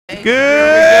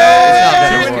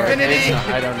Good. To infinity.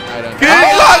 I don't.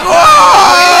 Good luck. Whoa!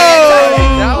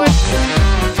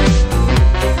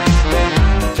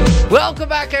 Welcome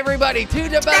back, everybody, to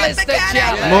the Ballista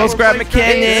Challenge. More scrap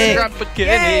mechanic.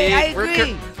 I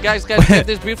agree. Guys, get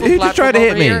this beautiful Who just tried to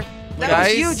hit me? That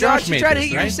was you, Josh. You tried to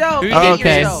hit yourself. Who You did hit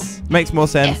Okay, yourself. makes more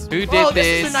sense. Who did Whoa, this?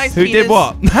 this is a nice Who penis. did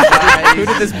what? Who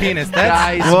did this penis?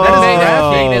 Guys, Whoa. that made a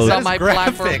Whoa. penis That on is my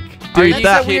graphic. platform. Dude, Are you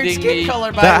that- Weird kidding skin me?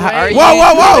 color, by That the way. Are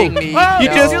Whoa! you kidding me? You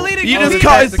No. just you just Oh,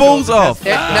 cut his testicles, balls the off.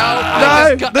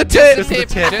 testicles. No, the just tip. the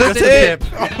tip. The Just The the tip.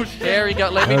 Oh, shit. There we go.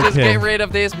 Let me just Okay. get rid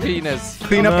of this penis.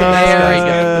 Clean up the There we go.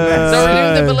 mess. So we're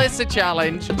doing the Ballista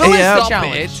Challenge. Ballista Stop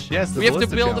Challenge. it. Yes, the We have to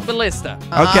Ballista build a Challenge. ballista.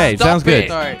 Okay, Stop sounds good. it.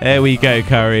 Sorry. There we go,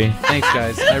 Curry. Thanks,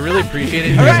 guys. I really appreciate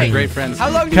it. You All guys right. are great friends. How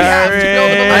long do you have to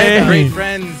build a I ballista? have great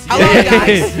friends. How long,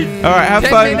 guys? All right, have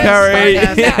 10 fun, minutes Curry.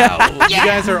 starting now. You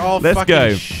guys are all Let's fucking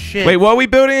go. shit. Wait, what are we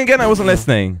building again? I wasn't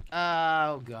listening.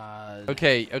 Oh, God.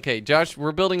 Okay, Josh,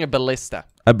 we're building a ballista.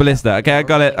 A ballista. Okay, I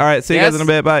got it. All right, see you guys in a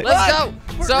bit. Bye. Let's go.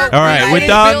 So, All right, we're we're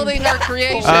done. building our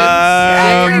creations.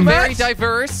 Um, very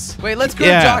diverse. Wait, let's go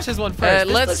Yeah. to Josh's one first.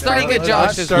 This Let's looks start pretty with good.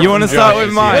 Josh's. Start You want to from start Josh's,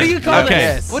 with mine? What do you call Okay.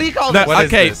 this? What do you call No, this? What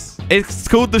is okay, this? it's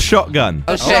called the shotgun.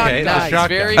 A Okay, shotgun. the shotgun.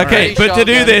 Very, Okay, very but to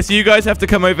do shotgun. this, you guys have to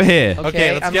come over here.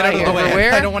 Okay, let's I'm get out right of the here. way. Over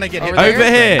where? I don't want to get hit. Over by there?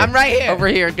 Over here. I'm right here. Over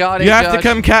here, got it. You have to Josh.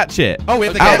 come catch it. Oh, we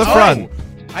have to Out get the front.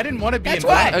 I didn't want to be That's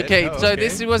involved. why. Okay, Oh, so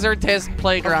this was our test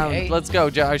playground. Okay. Let's go,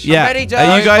 Josh. Yeah. ready, Josh.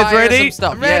 Are you guys Fire ready? some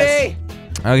stuff. I'm ready.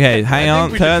 Okay, hang I on.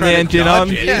 think we Turn should the try to engine dodge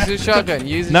on. it. Yes. Use the shotgun.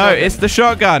 Use the No, shotgun. it's the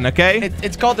shotgun, okay?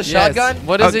 It's called the Yes. shotgun.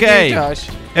 What does Okay. it do, Josh?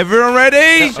 Everyone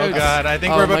ready? Oh, God. I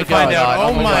think Oh we're about my to find God. out.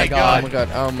 Oh, my Oh my God. god.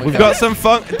 Oh my We've god. got some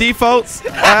fun defaults.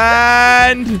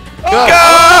 And Go.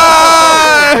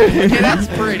 go! Okay, that's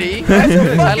pretty.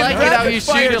 I like it how you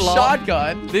shoot a lot.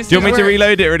 Shotgun. This Do you want me is to where-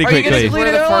 reload it really Are you gonna This is quickly?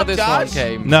 where the Clean it up, farthest one Josh?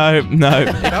 came. No.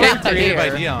 That was a Get to creative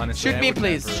here. idea, honestly. Shoot me,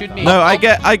 please. Shoot me. No,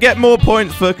 I get more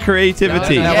points for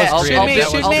creativity. No, Yeah, I'll, shoot I'll me,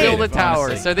 build, shoot I'll me. build a tower.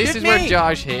 Honestly. So this Shoot is where me.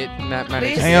 Josh hit. And that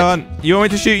managed to Hang hit. on. You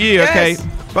want me to shoot you? Yes. Okay.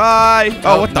 Bye.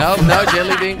 Oh, what the? No,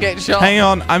 Jelly didn't get shot. Hang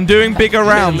on. I'm doing bigger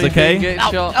rounds, Jelly didn't okay? get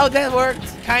Oh, shot. oh, that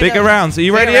worked. Kind Bigger of. rounds. Are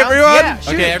you ready, Bigger rounds? everyone? Yeah,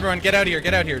 shoot Okay, it. everyone, get out here.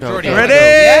 Get out here. Go, Jordy. go, let's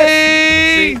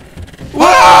Ready? go. Whoa!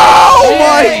 Oh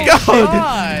my God.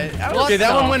 God. That was Okay,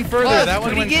 that one went further. Well, That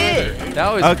one pretty went good. further.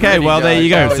 That was Okay, pretty, well there you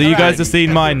Josh. go. That So was you guys pretty. have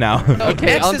seen mine now. Okay,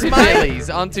 Next onto is mine. Jellies.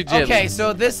 Onto Jellies. Okay,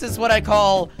 so this is what I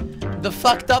call the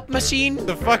fucked up machine.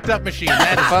 The fucked up machine.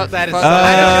 That is. Fuck- I don't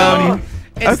know. Um,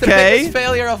 It's the okay. biggest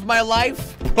failure of my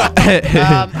life.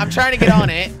 I'm trying to get on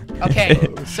it. Okay,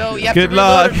 so you have Good to reload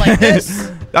luck. it like this.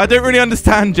 I don't really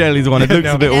understand Jelly's one. It looks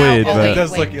No. a bit Yeah, weird, well, It but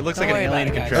does wait, look. It looks don't like an worry alien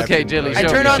about it, guys. contraption. Okay, Jelly, I show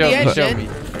turn me, on show the me, show engine. me.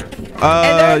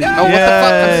 And there- Oh, what the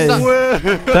fuck? I'm stuck.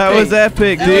 Whoa. that was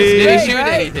epic, That was Did he dude. great. shoot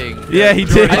right? anything? Yeah, he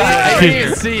did. I didn't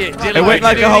even see it. Jelly, It went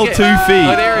like did a whole it 2 again.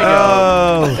 feet. Oh, there we go.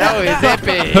 Oh. That was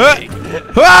epic. Huh.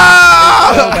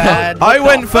 Ah! So bad. I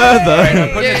went further.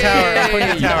 Put in the tower. Put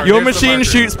in the tower. Your There's the machine marker.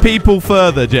 shoots people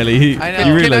further, Jelly. I know. You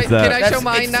Can realize can I that? show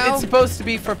mine it's, now? It's supposed to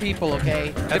be for people,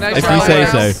 okay? Can I If show you say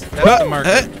mine so. now? That's the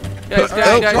marker. Guys,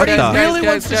 Oh, what the? Really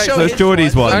wants to show So it's his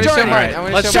Jordy's one. one. I'm gonna show Jordy. mine. I'm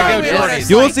gonna Let's show check mine. out Yes. Jordy's.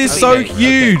 Yours is so Okay,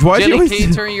 huge. Why do you Jelly, always, can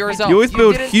you turn yours up? you always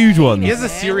build didn't- huge He ones? has a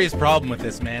serious problem with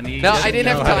this, man. He No, doesn't I didn't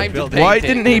know have how time to build paint it. Why it.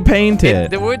 didn't he paint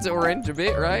it? The wood's orange a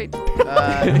bit, right?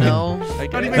 No. Okay.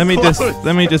 even Let me just close.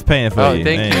 paint it for Oh, you.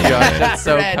 thank There you, go. Josh. That's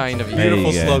so Red. kind of you. There you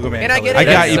Beautiful go. slogan, man. Can I get I it?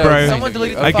 got you, so bro. Someone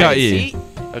delete the I got fucking you. seat.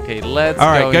 Okay, let's All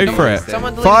right, go into for this it. then.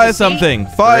 Someone delete Fire the seat. something.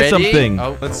 Fire Ready? something.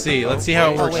 Oh, Let's see. Let's see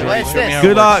how it works. wait, Jordy. what is Show me this? how it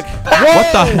Good works. luck.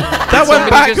 What the? That went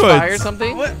Somebody just fire backwards.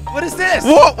 something? What is this?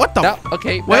 What? What the? No,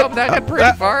 okay, Wait, well, that got pretty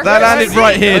that- far. that landed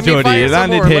right here, Let me Jordy. fire It some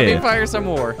landed more. Let here. me fire some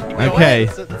more. Okay.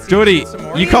 Jordy,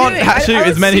 you can't did it. shoot I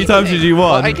as many see times it. as you Well,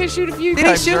 want. I can shoot a few Did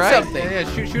he times, shoot right? something?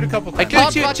 Yeah, shoot a couple I times.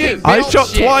 can't Shoot, fucking shoot. I build shot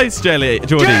shit. twice, Jordy.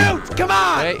 Dude, come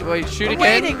on. Wait, shoot I'm again.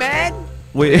 waiting, man.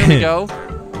 Wait, There we go.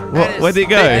 where'd it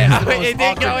go? It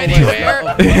didn't go anywhere.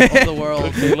 Of the world.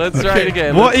 Okay, let's try it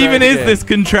again. What Let's try even it is again. this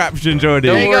contraption, Jordy?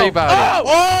 Don't you worry go. about it.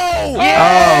 Oh!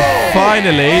 Oh,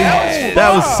 finally.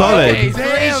 That was solid. Okay,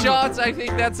 Damn. 3 shots. I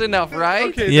think that's enough, right?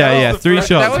 Okay, Yeah, that was yeah, the 3 first-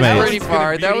 shots, that was mate. pretty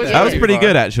far. That was That was pretty far.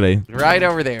 good, actually. Right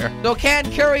over there. No, can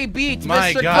Curry beat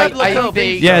My Mr. God. Good I Looking?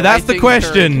 think- Yeah, that's I the think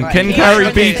question. Curry- Can Right. Curry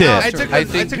Yeah, beat okay, it? I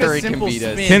think Curry can beat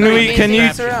us. Can Sorry, we? Can you?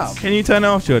 answer out. Can you turn it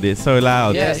off, Jordy? It's so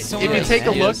loud. Yes. If you take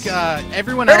a look,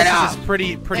 everyone Turn it else's is off.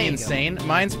 pretty There you go. insane.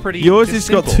 Mine's pretty. Yours just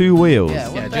has got simple. 2 wheels. Yeah,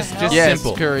 what Yeah, the just hell? Yes,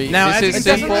 simple. Curry. Now, This as is you It see-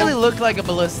 doesn't simple. really look like a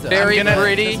ballista. Very I'm gonna-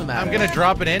 pretty. Doesn't matter. I'm gonna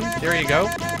drop it in. There you go.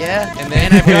 Yeah. And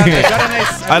then I've got a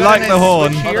nice. I like the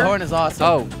horn. Oh, the horn is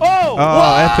awesome. Oh.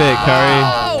 Oh, epic, Curry.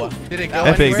 Oh, Did it go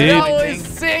Epic, anywhere? dude. that was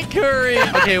sick, Curry.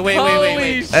 Okay, wait.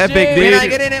 Holy shit. Epic, Can I dude.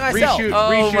 get in it myself? Reshoot,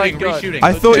 Oh my reshooting, God. reshooting.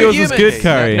 I thought Two yours was humans. good,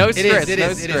 Curry. No It stress, is, it no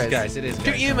is, it is, stress. guys. It is, Two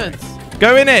guys. humans.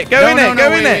 Go in it. Go in No, it. no,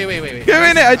 Go in it. wait. Go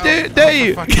in it. I dare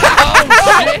you. Fucking-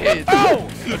 Oh,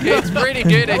 shit. It's pretty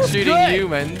good at shooting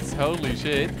humans. Holy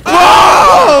shit.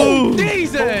 Whoa!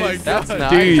 Jesus. Oh my That's God.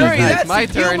 nice. Dude. Curry, Nice. that's My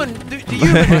the turn.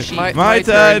 human machine. My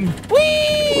turn.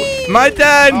 Whee! My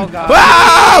turn. Oh, God.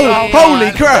 Wow! Oh,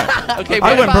 Holy God. crap! Okay,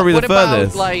 I went probably the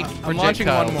furthest. Like I'm launching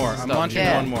projectiles one more. and I'm stuff? launching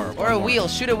Yeah. one more. Or a wheel.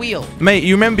 Shoot a wheel. Mate,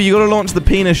 you remember you gotta launch the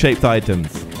penis-shaped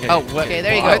items. Oh, what? Okay,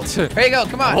 there you what? go. There you go.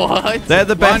 Come on. What? They're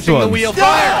the best Launching ones. the wheel.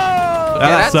 Fire! That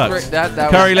that's sucks. great.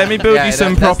 That Curry, was- let me build you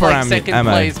some that's proper like second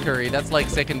ammo. place, Curry. That's like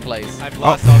second place. I've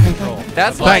lost all control.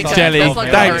 That's Thanks, like Jelly. That's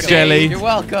like Thanks, a Jelly. You're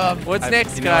welcome. What's I've-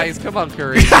 next, you know what? guys? Come on,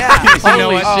 Curry. Yeah. You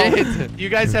know Holy what? shit. You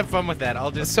guys have fun with that.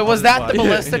 I'll just. So was that the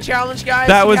ballista challenge, guys?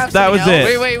 That Do we was- have that something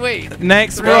was else? it. Wait.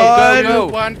 Next Go, one. go.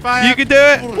 One fire. You can do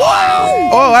it.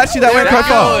 Oh, actually, that went quite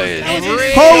far.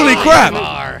 Holy crap.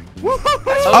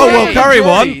 Oh, well, Curry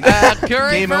won.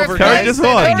 Curry Game over, perfect. Curry just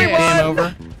won. Game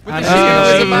over. She I'm was just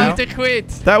gonna about to quit.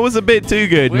 That was a bit too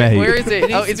good, mate. Where is it?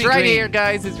 It Oh, needs to it's be right green. here,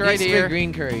 guys. It's right Needs to be here.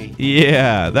 green curry.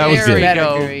 Yeah, that was There good. we Better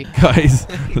go. curry. Guys,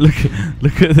 look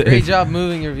at Great this. job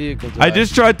moving your vehicle. I Josh.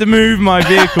 just tried to move my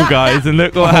vehicle, guys, and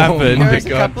look what happened. There's a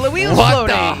God. couple of wheels What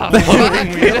floating.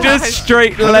 the? It just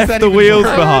straight does left that the even wheels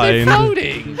work? behind.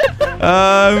 Floating.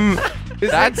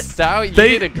 That's You They-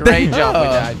 did a great they- job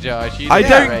with that, Josh. You did I a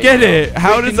don't great get job. it.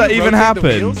 How Wait, does can that you even rotate the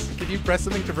happen? wheels? Can you press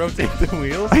something to rotate the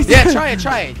wheels? Yeah,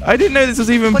 try it. I didn't know this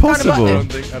was even Click on the button.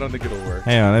 possible. I don't think it'll work.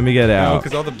 Hang on, let me get it No, out.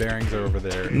 because all the bearings are over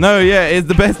there. No, yeah, it's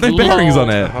the best. No Lol. bearings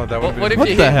on it. Oh, that What, would what if What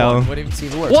you the hit hell? one? What if See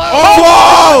the work. What?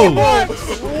 Oh!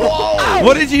 Whoa!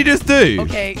 What did you just do?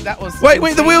 Okay, that was. Wait,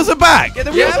 the wheels are back. Yeah,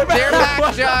 the wheels Yep, are back. they're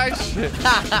back, Josh.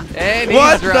 And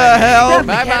What he's the driving. hell?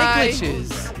 Bye bye.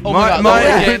 Glitches. Oh My- God, my-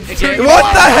 Again, again.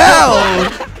 What the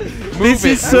hell? This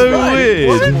is it. so What?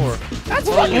 weird. That's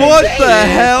What fucking What insane. the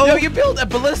hell? No, you built a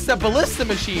ballista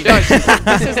machine. Josh,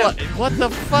 this is like, what the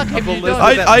fuck have you ballista-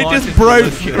 done? that I launches just broke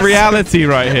ballistas. reality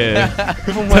right here.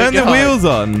 Oh my Turn the God. wheels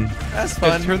on. That's Just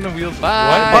fun. turn the wheels.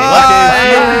 Bye.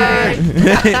 Bye.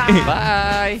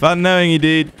 Bye. Fun knowing you,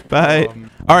 dude. Bye.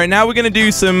 All right, now we're gonna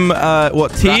do some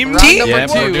what teams? Round number Yeah,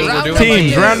 two. we're doing- Round we're doing number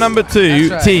Teams. two. Round number 2.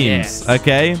 That's right. Teams.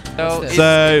 Okay. So,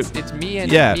 So, it's me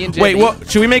and Yeah. me and Wait. Jenny. What?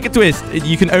 Should we make a twist?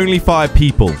 You can only fire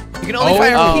people. You can only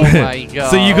fire Oh people. my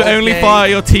god. So you can only Okay. fire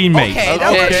your teammates. Okay,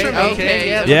 that works for me.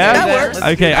 Okay, Yeah? That works.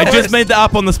 Okay. I just made that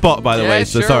up on the spot, by the way.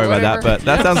 So sure, sorry about that, whatever. but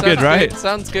that Yeah, sounds good, right?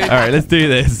 Sounds good. All right, let's do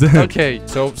this. Okay.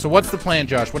 So what's the plan,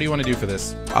 Josh? What do you want to do for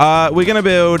this? We're gonna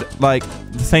build like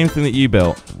the same thing that you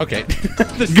built. Okay.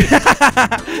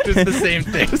 Just the same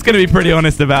thing. Just gonna be pretty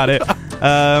honest about it.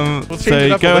 We'll change So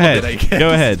it up a go little ahead. bit, I guess. Go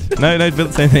ahead. No, build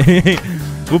the same thing.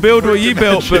 We'll build what you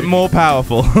built, but more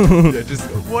powerful. Yeah, just,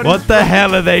 What the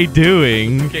hell are they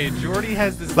doing? Okay, Jordy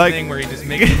has this Like- thing where he just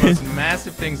makes the most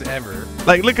massive things ever.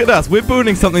 Like, look at us. We're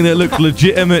building something that looks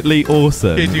legitimately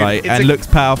awesome, Okay, dude, right, it's and a- looks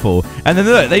powerful. And then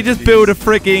look, they just build a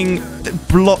freaking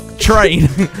block train.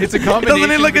 It's a combination.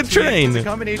 Doesn't it look a between- train? It's a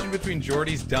combination between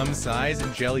Jordy's dumb size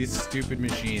and Jelly's stupid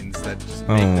machines that just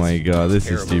Oh make my god, this is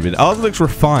terrible. stupid. Ours looks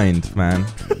refined, man.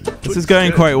 This is going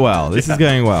good. quite well. This is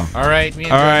going well. All right, me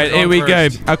and All Jordy right, are here we going go.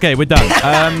 first. Okay, we're done.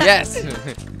 Yes.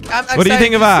 What do you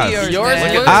think of ours? Yours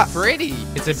man. looks Ah. pretty.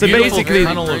 It's a So beautiful basically-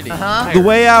 tunnel of Uh-huh. The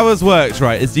way ours works,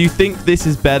 right, is you think this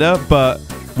is better, but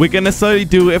we're gonna slowly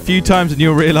do it a few times, and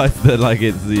you'll realize that like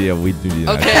it's we do. You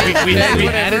know. Okay. we Whatever.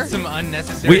 added some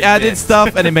unnecessary. We added bits.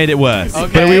 stuff, and it made it worse. But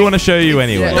Okay. we want to show you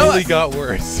anyway. No, Slowly got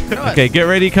worse. Okay, get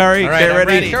ready, Curry. All right, get I'm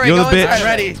ready. ready. Curry, You're the go bitch. inside.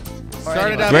 Ready.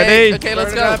 Start it up. Ready? Okay,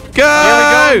 let's Start go. it up. Go!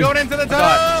 Here we go. Going into the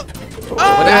tunnel.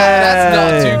 But that's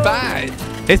not Hey. too bad.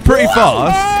 It's pretty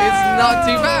fast. It's not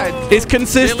too bad. It's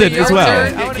consistent Billy, as your well.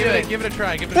 turn. Okay, give it a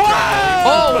try. Give it a try.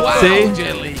 Oh, wow. See?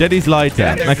 Jelly. Jetty's lighter.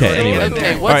 Yeah, Okay, they're anyway. good.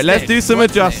 Okay, All what's right, let's next? do some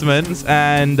What's adjustments,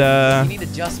 and You need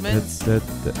adjustments.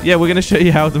 yeah, we're gonna show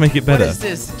you how to make it What better. is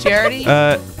this? Charity?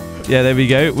 Yeah, there we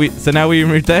go. So now we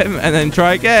remove them, and then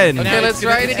try again. Okay, Now let's it's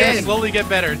gonna- try it It's gonna again. slowly get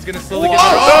better. It's gonna slowly Whoa! get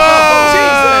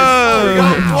better.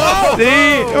 Oh, Whoa!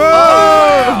 see?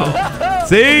 Whoa!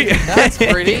 See? That's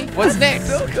pretty. What's next?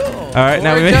 so cool. All right,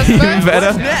 now More we make it adjustments?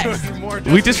 better. Next.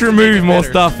 We just remove more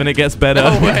stuff, and it gets better.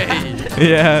 No way.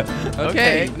 Yeah.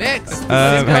 Okay, next.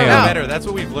 Hang Hang on. better. That's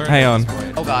what we've learned. Hang at on. this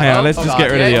point. Oh god. Hang on, oh, let's oh just god.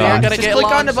 get rid of the Yeah, arms. gotta Just get click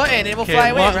on the launched. button and it will Okay, fly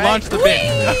away, right? launch the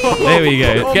bit. There we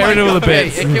go. Oh Get my rid of all the God.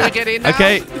 bits. Okay, can we get in now?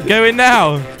 Okay, go in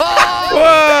now. Oh! Whoa!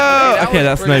 that Okay, was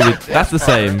that's pretty no. good. That's the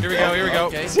same. Here we go. Here we go.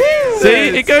 Okay.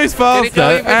 See, it goes faster. Did it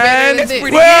go even better And than this?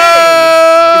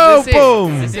 whoa! Is this it?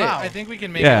 Boom! Is this it? I think we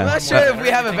can make Yeah. it. I'm one not more sure if we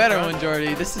have a Think better so? one,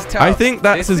 Jordy. This is tough. I think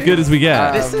that's as good as we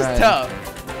get. This is man. tough.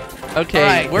 Okay,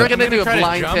 Alright, we're I'm gonna gonna do a try to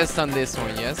blind jump. test on this one,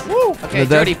 yes? Woo. Okay,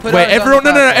 The- Jordy, put Wait, ours on everyone,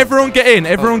 the no, platform. everyone get in.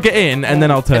 Everyone get in, and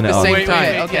then I'll turn At it the on. same Wait, time.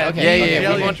 wait, Okay, yeah, okay. Yeah, Jelly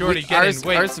we and want Jordy, get ours, in.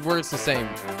 Wait. ours works the same.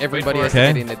 Everybody for has it. to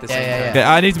Okay. get in at the same Yeah, time. Okay,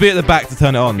 I need to be at the back to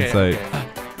turn it on. Okay, So okay.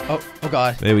 Oh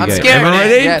God. there we I'm go. scared. Everyone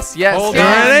ready? Yes, yes. Hold You on.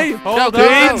 ready? Hold Go,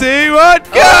 on. 3, 2, 1,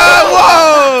 go!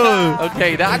 Whoa!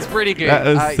 Okay, that's pretty good. That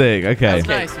was sick. Okay. That's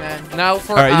nice, man. Now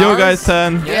for All right, your guys'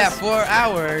 turn. Yes. Yeah, 4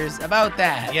 hours. About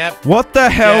that. Yep. What the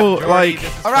hell? Jordy, Like,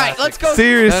 this is All right, classic. let's go.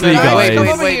 seriously, No, no, no, guys. wait, Come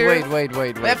wait, over wait, here.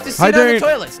 wait. We have to I sit on the don't-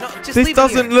 toilets. No, just this leave it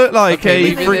doesn't here. look like Okay, a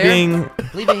leave it there. frigging.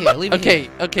 Leave it here. Leave it here.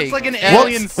 Okay. It's like an Uh,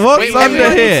 alien. What's Wait, under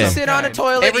Everyone here? needs to sit on a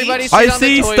toilet. Everybody each. sit I on the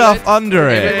see toilet. stuff under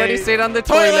it. Everybody sit on the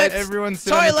Toilet. toilet. Everyone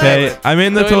sit on the Toilet. Okay, I'm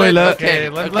in the Toilet, toilet. Okay, Okay,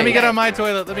 let okay. me get on my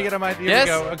toilet. Let me get on my. Here Yes. we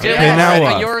go. Jilly, Okay, now alright,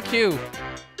 what? your cue.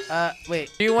 Wait.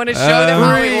 Do you want to show them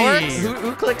how it Three. works?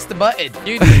 Who clicks the button?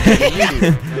 You do. You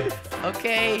do.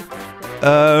 Okay.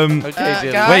 Okay,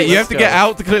 Jilly. guys. Wait, you have let's to go. get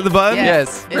out to click the button? Yeah.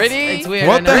 Yes. It's- Ready? It's weird.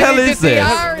 What I the know. hell Ready is to see this?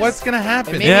 ours? What's gonna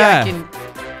happen? Maybe Yeah. I can.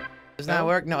 Does that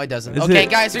work? No, it doesn't. Is Okay, it-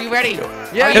 guys, are you ready?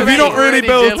 Yeah, Are Have you not really Ready,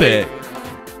 built Jilly? it?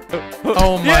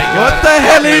 Oh my god. What the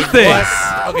hell is this?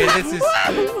 What?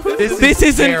 Okay, This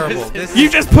isn't. terrible. This You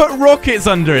is- just put rockets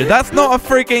under it. That's not a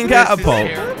freaking this is catapult.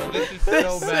 terrible. This is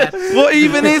so bad. What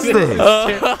even is this?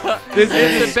 This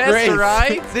is the best, great.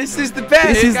 right? This is the best.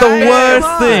 This is the guys, worst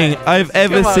come on. thing I've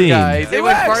ever Come on, seen. guys. It It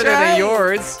went works, farther right? than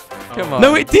yours. Come on.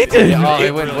 No, it didn't. Oh, It-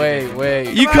 it went way.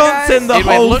 you Come on, can't send the It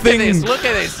went, whole look thing. at this. Look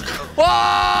at this.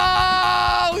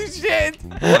 Whoa, shit.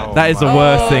 Oh That is the my-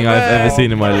 worst thing I've man. ever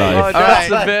seen in my Oh, life. that's Alright.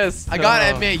 the best. I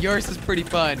gotta Oh. admit, yours is pretty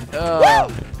fun. Oh.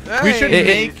 We should It-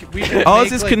 make. We should Ours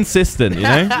make, is like, consistent, you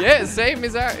know? Yeah, same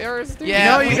as ours. Too.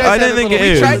 Yeah, No, you guys I have don't a think little it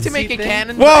We is. tried to see make a thing.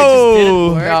 cannon, but it just Whoa.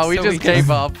 didn't work. No, we so just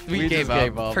gave up. We just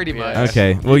gave up. Pretty much. Yeah.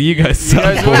 Okay, well, you guys You suck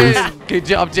guys balls. win. Good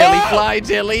job, Jelly. Fly,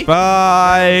 Jelly.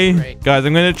 Bye. Great. Guys,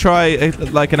 I'm going to try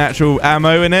like an actual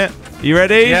ammo in it. You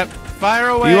ready? Yep. Fire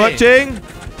away. You watching?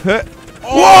 Huh.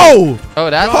 Whoa! Oh,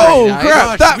 that's Oh, very nice.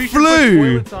 crap. That we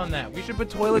flew. Should put toilets on that. We should put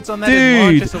toilets on that and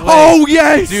launch Dude. us away. Oh,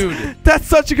 yes. Dude. That's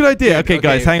such a good idea. Okay, okay.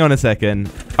 guys, hang on a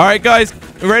second. All right, guys.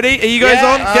 Ready? Are you guys Yeah,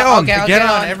 on? Get on. okay, I'll Get get on,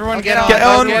 on. everyone I'll get on. Get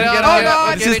on. Get Oh, on.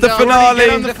 God. This is the finale. Get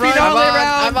on the The front. finale I'm on,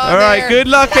 round. I'm on All right, there. good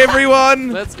luck, everyone.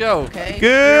 Let's go. Okay.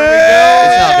 Good.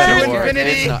 It's not gonna To work.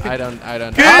 infinity. It's not- I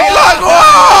don't. Good Oh, luck.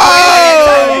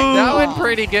 Whoa! That went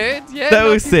pretty good. Yeah, That not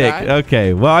was too sick. bad.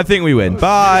 Okay, well, I think we win.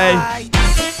 Bye. Bye.